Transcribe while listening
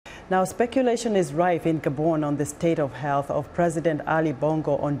Now, speculation is rife in Gabon on the state of health of President Ali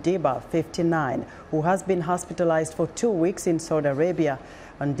Bongo Ondimba, 59, who has been hospitalized for 2 weeks in Saudi Arabia.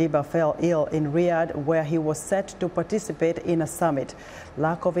 Ondimba fell ill in Riyadh, where he was set to participate in a summit.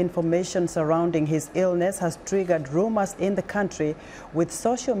 Lack of information surrounding his illness has triggered rumors in the country, with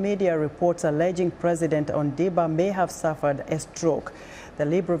social media reports alleging President Ondimba may have suffered a stroke. The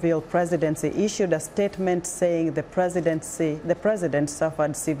Libreville presidency issued a statement saying the president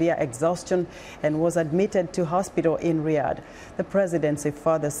suffered severe exhaustion and was admitted to hospital in Riyadh. The presidency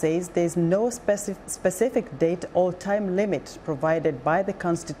further says there is no specific date or time limit provided by the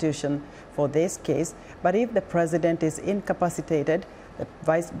Constitution for this case, but if the president is incapacitated,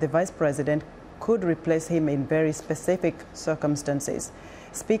 the vice president could replace him in very specific circumstances.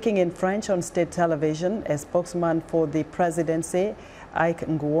 Speaking in French on state television, a spokesman for the presidency, Ike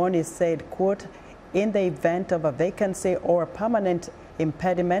Nguoni, said, quote, "In the event of a vacancy or a permanent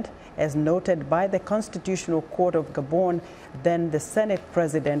impediment, as noted by the Constitutional Court of Gabon, then the Senate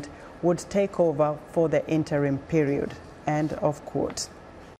president would take over for the interim period," end of quote.